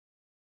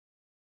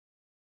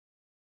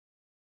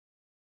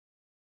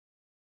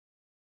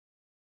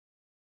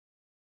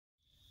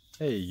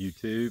Hey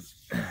YouTube,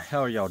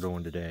 how are y'all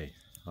doing today?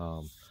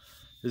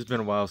 It's been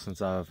a while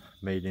since I've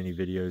made any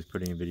videos,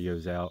 put any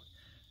videos out,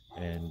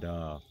 and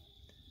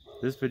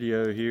this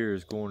video here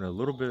is going a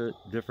little bit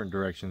different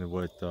direction than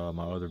what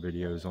my other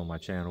videos on my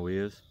channel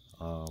is.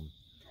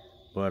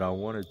 But I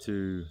wanted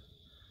to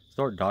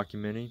start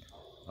documenting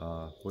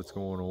what's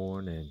going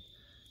on and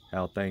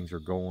how things are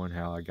going,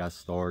 how I got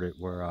started,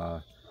 where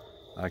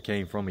I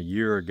came from a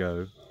year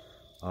ago.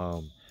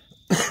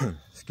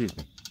 Excuse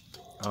me.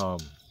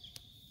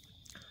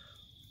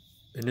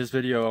 In this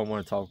video, I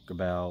want to talk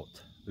about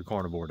the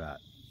carnivore diet.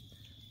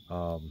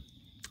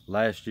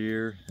 Last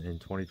year in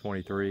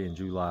 2023 in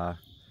July,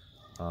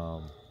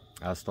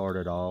 I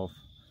started off.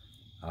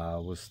 I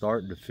was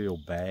starting to feel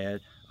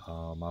bad.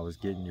 I was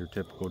getting your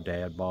typical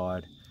dad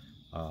bod,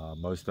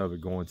 most of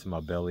it going to my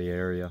belly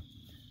area.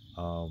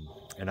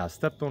 And I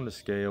stepped on the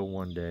scale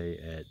one day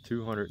at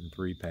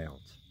 203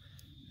 pounds.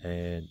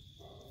 And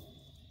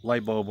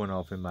light bulb went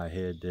off in my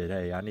head that,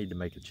 hey, I need to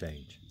make a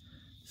change.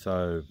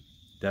 So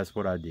that's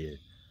what I did.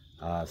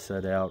 I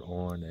set out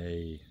on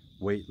a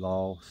weight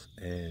loss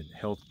and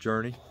health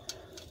journey.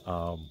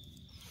 And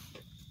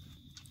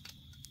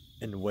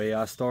the way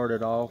I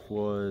started off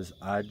was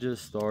I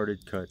just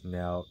started cutting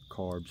out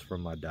carbs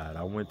from my diet.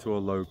 I went to a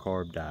low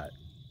carb diet.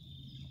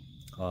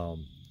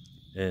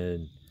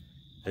 And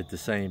at the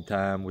same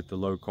time with the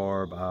low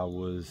carb, I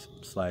was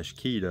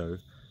 /keto,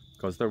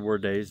 because there were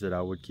days that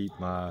I would keep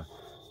my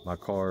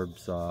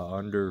carbs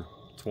under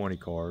 20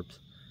 carbs.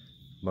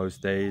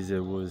 Most days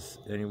it was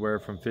anywhere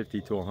from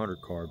 50 to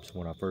 100 carbs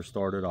when I first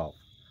started off.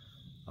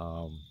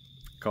 A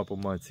couple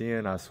months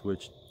in, I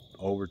switched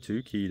over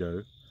to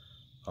keto.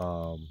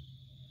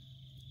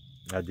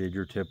 I did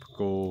your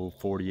typical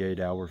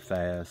 48-hour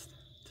fast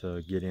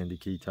to get into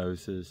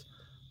ketosis.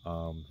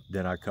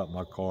 Then I cut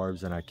my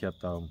carbs and I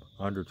kept them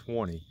under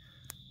 20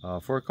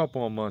 for a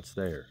couple of months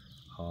there.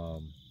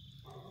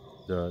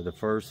 The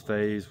first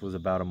phase was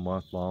about a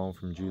month long,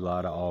 from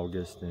July to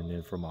August, and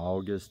then from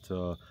August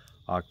to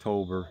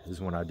October is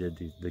when I did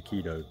the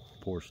keto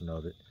portion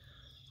of it.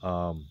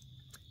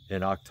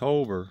 In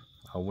October,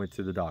 I went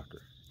to the doctor.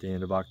 At the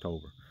end of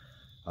October,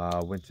 I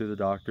went to the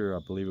doctor. I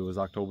believe it was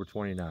October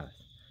 29th,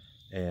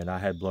 and I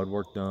had blood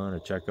work done, a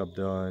checkup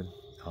done,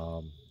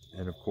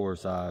 and of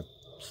course I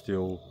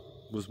still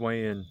was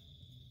weighing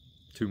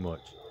too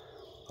much.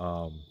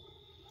 I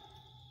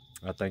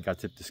think I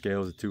tipped the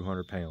scales at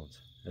 200 pounds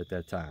at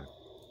that time.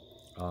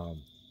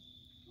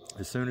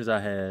 As soon as I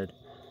had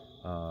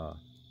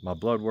my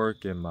blood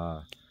work and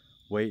my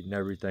weight and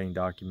everything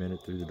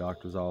documented through the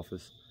doctor's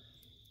office,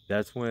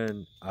 that's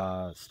when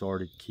I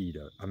started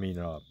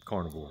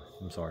carnivore.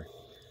 I'm sorry.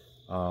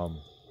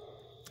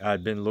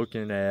 I'd been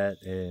looking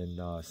at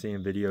and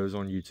seeing videos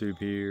on YouTube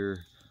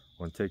here,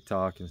 on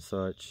TikTok and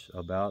such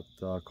about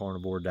the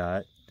carnivore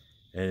diet,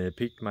 and it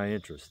piqued my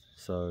interest.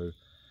 So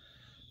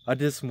I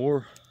did some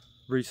more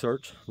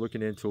research,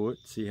 looking into it,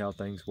 see how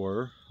things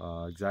were,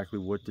 exactly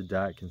what the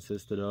diet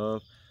consisted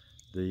of,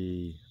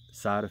 the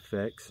side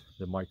effects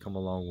that might come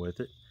along with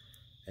it.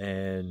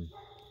 And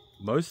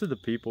most of the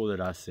people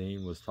that I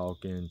seen was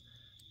talking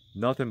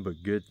nothing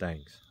but good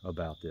things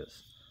about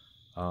this.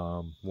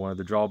 One of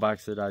the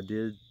drawbacks that I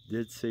did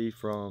see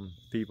from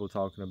people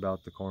talking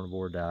about the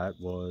carnivore diet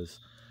was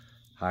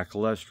high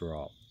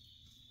cholesterol.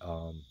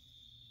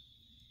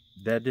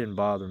 That didn't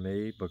bother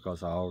me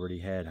because I already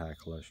had high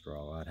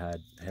cholesterol. I'd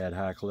had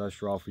high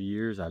cholesterol for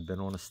years. I'd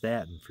been on a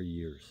statin for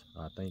years.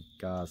 I think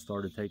I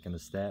started taking a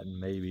statin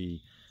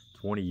maybe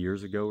 20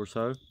 years ago or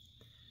so.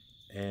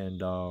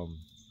 And I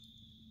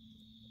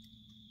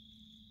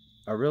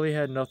really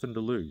had nothing to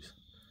lose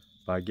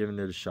by giving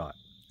it a shot.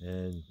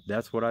 And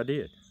that's what I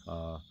did.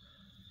 On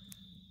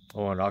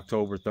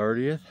October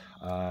 30th,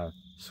 I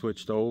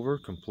switched over,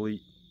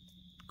 complete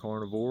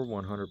carnivore,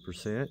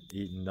 100%,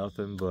 eating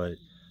nothing but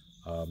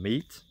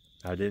meat.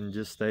 I didn't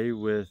just stay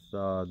with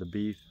the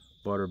beef,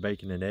 butter,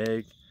 bacon, and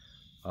egg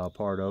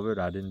part of it.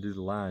 I didn't do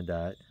the lion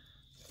diet.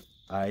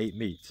 I ate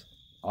meats,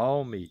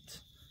 all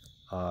meats,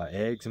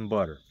 eggs and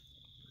butter.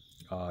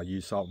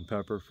 Used salt and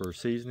pepper for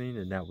seasoning,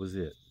 and that was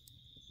it.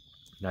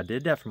 And I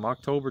did that from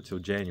October till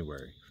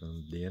January,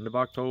 from the end of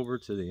October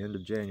to the end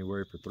of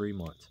January, for 3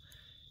 months.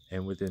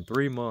 And within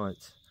 3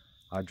 months,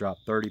 I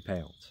dropped 30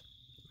 pounds.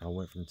 I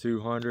went from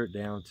 200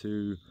 down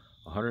to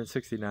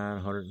 169,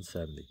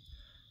 170.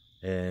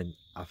 And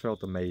I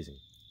felt amazing.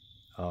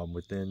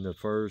 Within the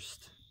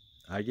first,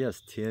 I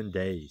guess, 10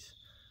 days,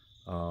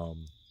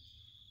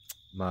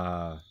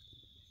 my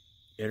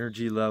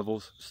energy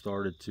levels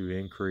started to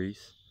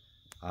increase.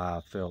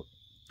 I felt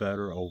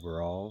better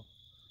overall.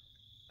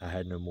 I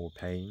had no more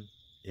pain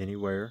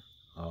anywhere.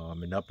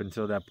 And up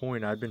until that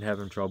point, I'd been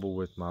having trouble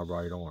with my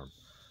right arm.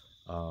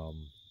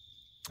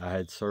 I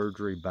had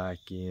surgery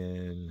back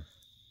in,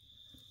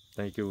 I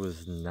think it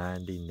was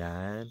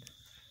 99,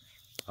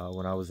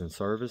 when I was in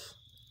service.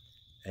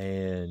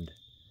 And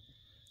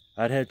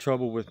I'd had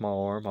trouble with my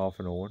arm off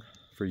and on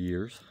for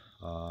years.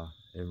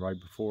 And right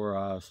before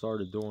I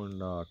started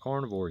doing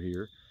carnivore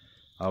here,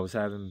 I was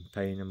having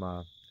pain in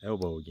my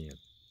elbow again.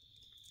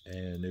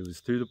 And it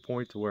was to the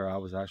point to where I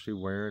was actually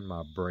wearing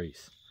my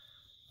brace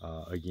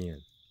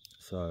again.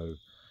 So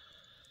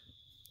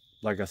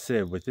like I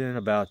said, within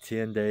about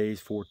 10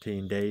 days,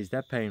 14 days,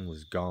 that pain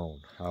was gone.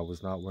 I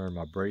was not wearing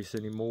my brace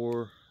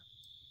anymore.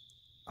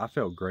 I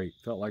felt great.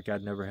 Felt like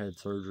I'd never had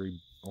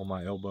surgery on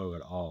my elbow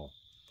at all.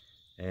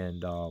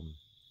 And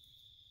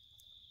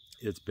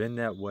it's been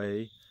that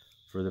way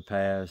for the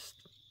past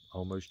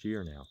almost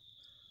year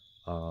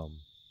now.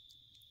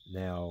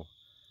 Now,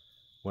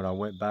 when I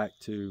went back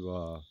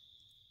to,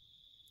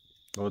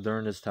 well,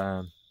 during this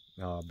time,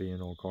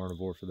 being on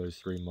carnivore for those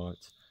 3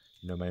 months,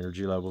 you know, my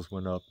energy levels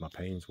went up, my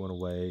pains went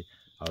away.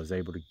 I was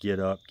able to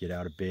get up, get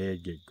out of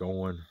bed, get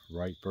going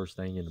right first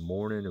thing in the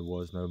morning. There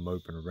was no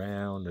moping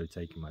around, no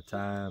taking my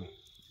time.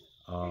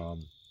 I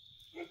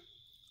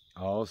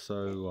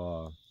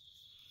also,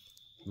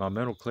 my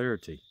mental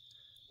clarity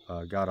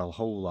got a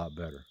whole lot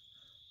better.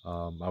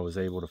 I was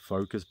able to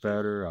focus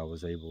better. I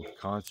was able to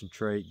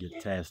concentrate,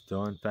 get tasks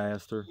done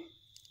faster.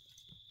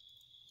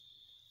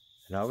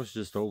 And I was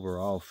just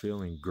overall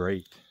feeling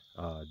great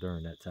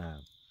during that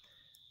time.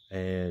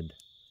 And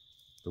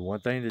the one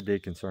thing that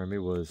did concern me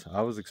was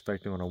I was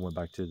expecting, when I went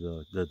back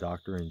to the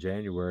doctor in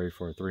January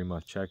for a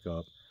 3-month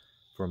checkup,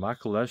 for my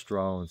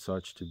cholesterol and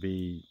such to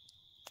be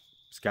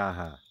sky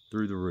high,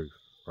 through the roof,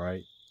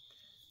 right?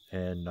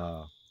 And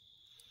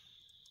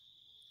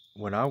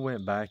when I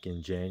went back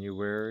in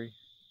January,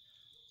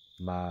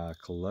 my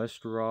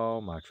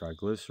cholesterol, my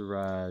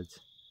triglycerides,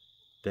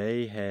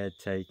 they had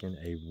taken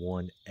a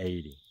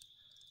 180.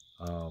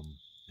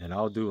 And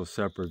I'll do a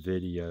separate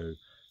video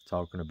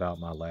talking about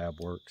my lab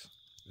works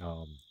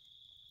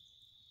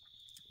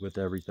with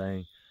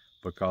everything,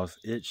 because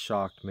it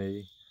shocked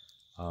me.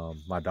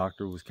 My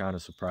doctor was kind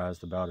of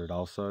surprised about it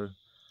also,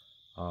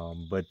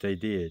 but they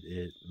did.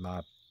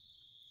 My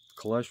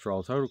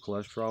cholesterol, total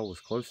cholesterol,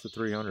 was close to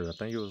 300. I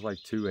think it was like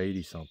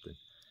 280 something.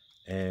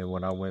 And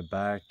when I went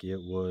back,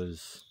 it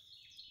was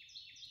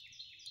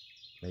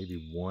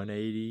maybe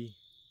 180.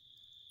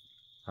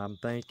 I'm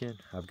thinking.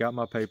 I've got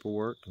my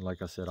paperwork, and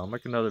like I said, I'll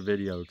make another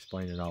video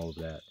explaining all of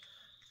that.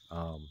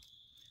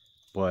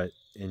 But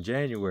in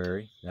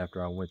January,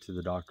 after I went to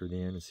the doctor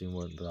then and seen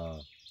what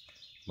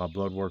my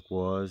blood work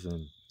was,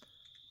 and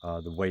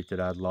the weight that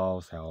I'd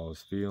lost, how I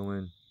was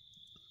feeling,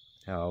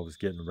 how I was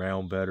getting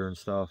around better and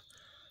stuff,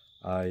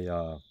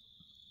 I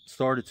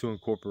started to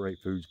incorporate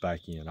foods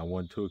back in. I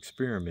wanted to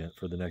experiment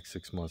for the next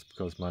 6 months,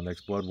 because my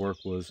next blood work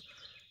was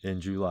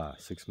in July,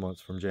 6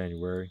 months from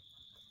January.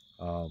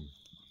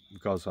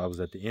 Because I was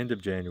at the end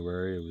of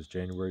January, it was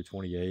January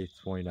 28th,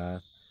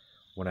 29th,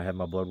 when I had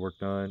my blood work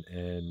done,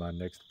 and my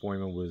next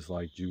appointment was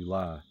like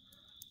July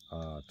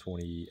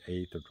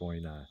 28th or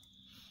 29th.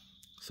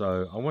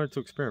 So I wanted to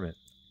experiment.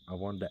 I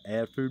wanted to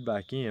add food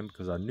back in,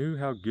 because I knew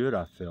how good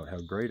I felt, how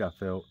great I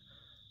felt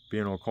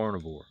being on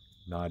carnivore.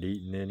 Not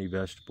eating any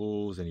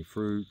vegetables, any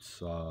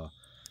fruits, no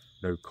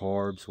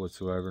carbs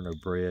whatsoever, no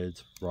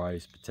breads,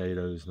 rice,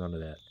 potatoes, none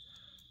of that.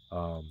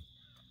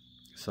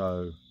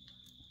 So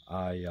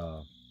I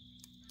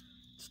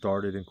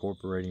started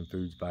incorporating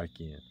foods back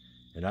in.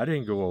 And I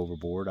didn't go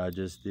overboard. I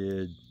just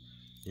did,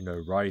 you know,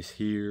 rice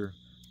here,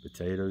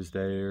 potatoes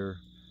there,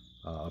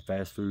 a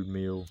fast food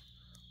meal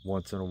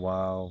once in a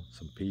while,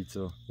 some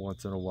pizza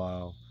once in a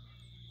while.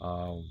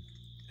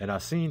 And I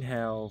seen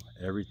how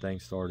everything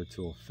started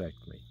to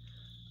affect me.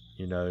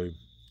 You know,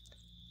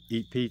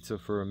 eat pizza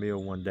for a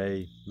meal one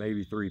day,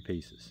 maybe 3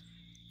 pieces,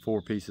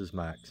 4 pieces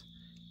max.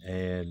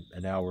 And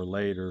an hour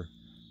later,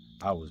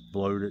 I was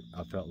bloated.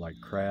 I felt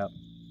like crap.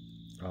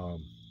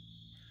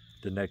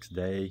 The next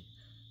day,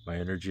 my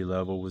energy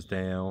level was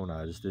down.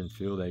 I just didn't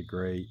feel that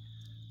great.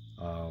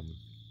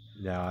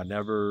 Now, I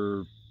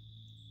never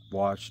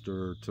watched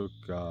or took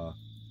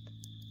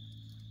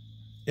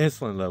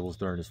insulin levels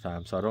during this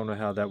time, so I don't know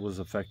how that was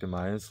affecting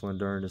my insulin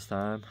during this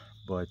time.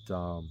 But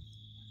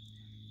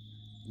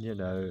you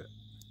know,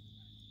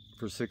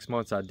 for 6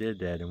 months I did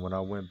that, and when I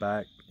went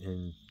back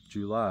in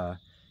July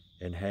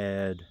and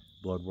had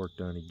blood work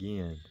done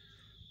again,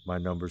 my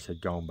numbers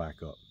had gone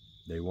back up.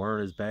 They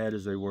weren't as bad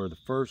as they were the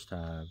first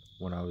time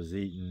when I was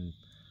eating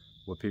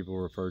what people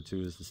refer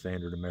to as the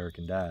standard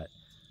American diet,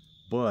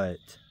 but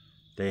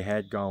they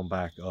had gone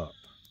back up.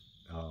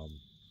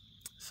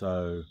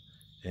 So,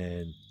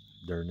 and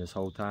during this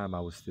whole time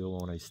I was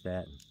still on a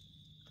statin.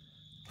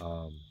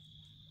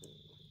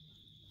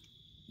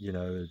 You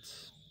know,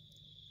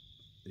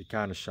 it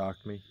kind of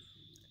shocked me.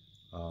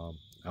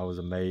 I was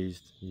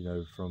amazed, you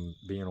know, from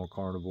being on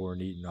carnivore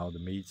and eating all the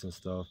meats and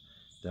stuff,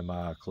 that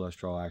my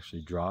cholesterol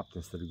actually dropped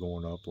instead of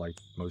going up like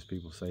most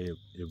people say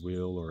it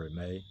will or it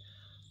may.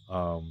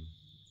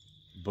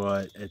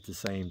 But at the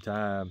same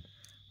time,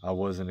 I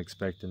wasn't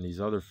expecting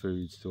these other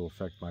foods to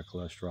affect my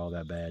cholesterol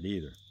that bad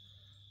either.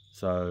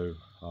 So,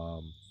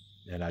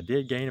 and I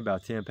did gain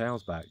about 10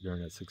 pounds back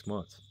during that 6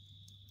 months.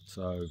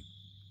 So,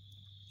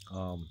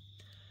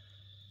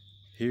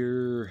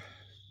 here,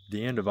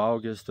 the end of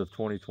August of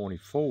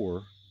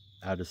 2024,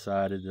 I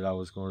decided that I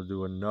was going to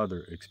do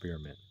another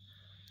experiment.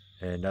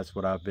 And that's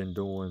what I've been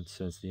doing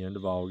since the end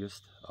of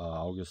August,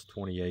 August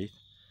 28th.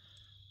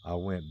 I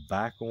went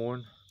back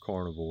on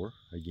carnivore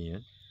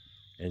again,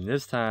 and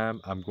this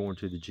time I'm going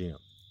to the gym.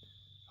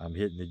 I'm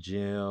hitting the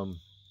gym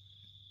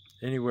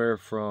anywhere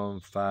from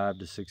 5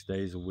 to 6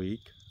 days a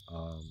week,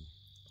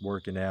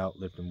 working out,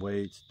 lifting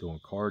weights, doing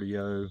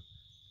cardio.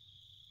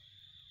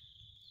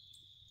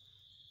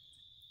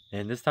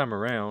 And this time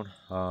around,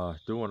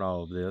 doing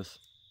all of this,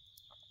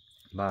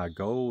 my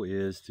goal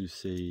is to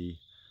see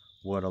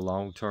what a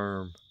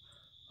long-term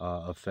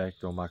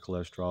effect on my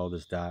cholesterol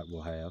this diet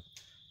will have.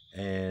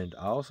 And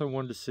I also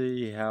wanted to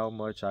see how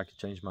much I could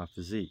change my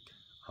physique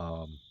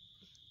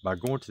by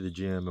going to the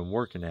gym and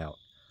working out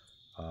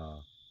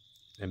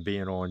and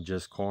being on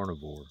just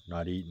carnivore,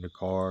 not eating the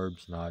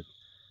carbs, not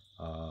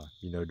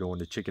doing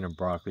the chicken and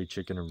broccoli,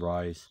 chicken and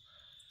rice,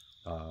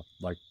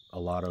 like a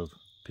lot of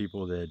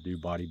people that do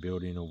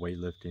bodybuilding and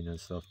weightlifting and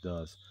stuff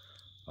does.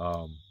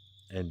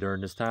 And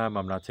during this time,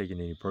 I'm not taking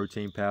any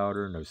protein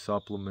powder, no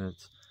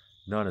supplements,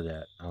 none of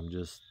that. I'm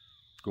just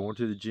going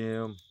to the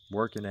gym,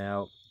 working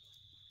out,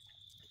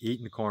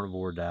 eating the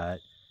carnivore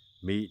diet,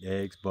 meat,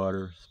 eggs,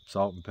 butter,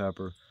 salt and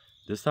pepper.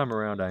 This time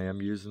around I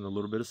am using a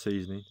little bit of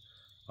seasoning,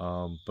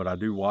 but I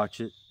do watch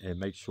it and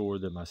make sure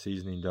that my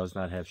seasoning does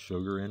not have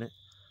sugar in it.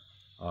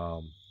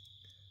 I'm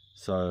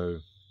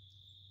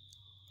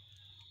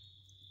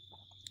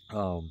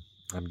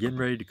getting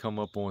ready to come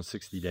up on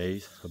 60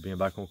 days of being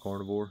back on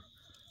carnivore.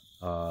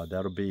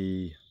 That'll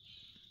be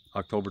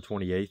October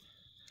 28th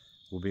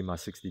will be my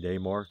 60-day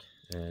mark,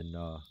 and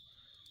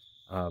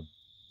I've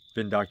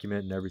been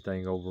documenting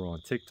everything over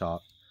on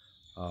TikTok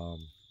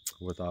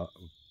with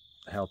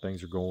how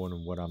things are going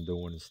and what I'm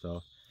doing and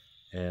stuff.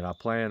 And I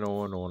plan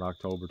on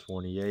October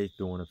 28th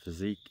doing a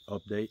physique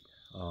update,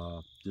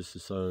 just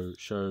to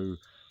show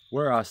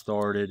where I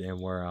started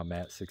and where I'm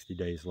at 60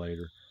 days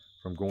later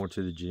from going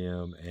to the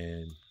gym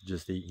and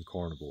just eating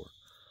carnivore.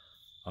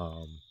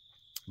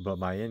 But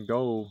my end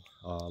goal,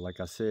 like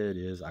I said,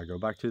 is I go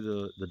back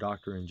to the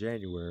doctor in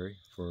January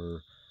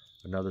for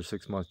another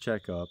 6-month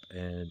checkup,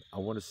 and I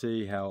want to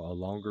see how a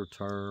longer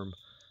term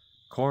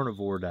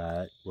carnivore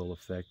diet will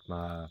affect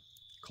my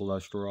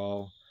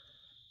cholesterol,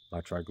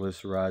 my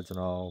triglycerides and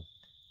all.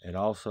 And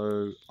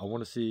also I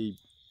want to see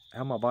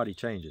how my body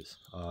changes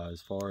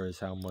as far as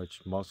how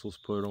much muscle's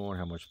put on,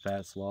 how much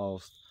fat's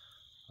lost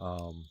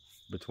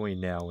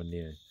between now and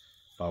then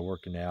by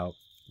working out,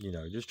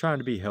 just trying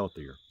to be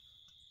healthier.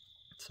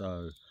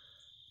 So,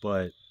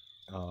 but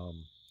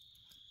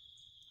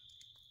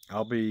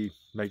I'll be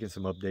making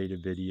some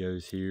updated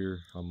videos here.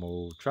 I'm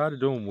going to try to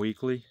do them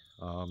weekly.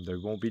 They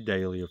won't be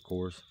daily, of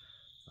course.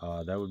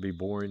 That would be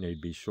boring.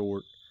 They'd be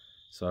short.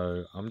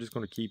 So I'm just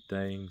going to keep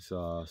things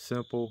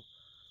simple.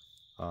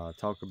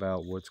 Talk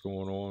about what's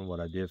going on, what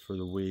I did for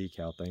the week,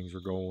 how things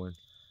are going.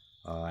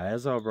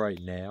 As of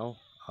right now,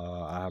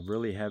 I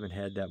really haven't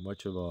had that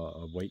much of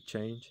a weight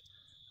change.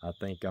 I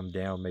think I'm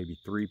down maybe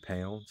 3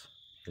 pounds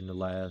in the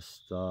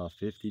last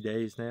 50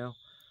 days now.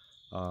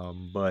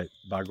 But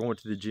by going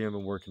to the gym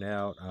and working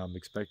out, I'm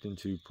expecting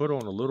to put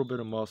on a little bit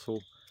of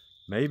muscle,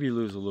 maybe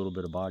lose a little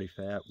bit of body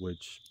fat,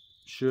 which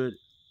should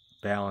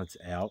balance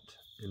out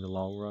in the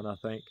long run, I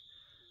think.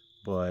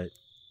 But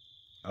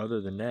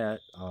other than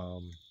that,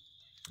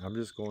 I'm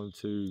just going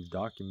to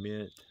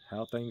document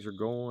how things are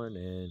going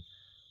and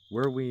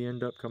where we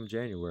end up come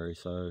January.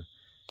 So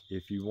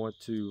if you want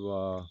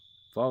to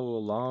follow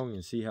along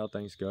and see how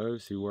things go,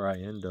 see where I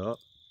end up,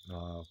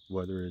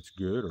 whether it's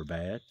good or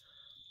bad,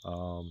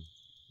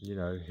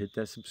 hit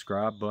that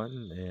subscribe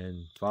button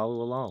and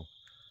follow along.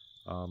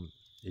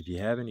 If you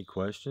have any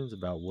questions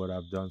about what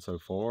I've done so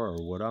far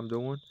or what I'm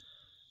doing,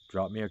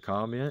 drop me a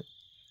comment.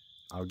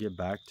 I'll get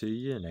back to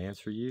you and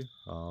answer you.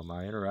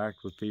 I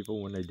interact with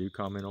people when they do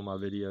comment on my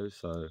videos.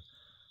 So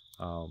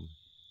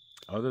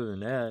other than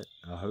that,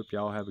 I hope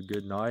y'all have a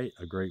good night,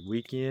 a great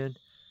weekend,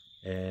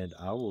 and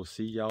I will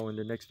see y'all in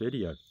the next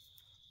video.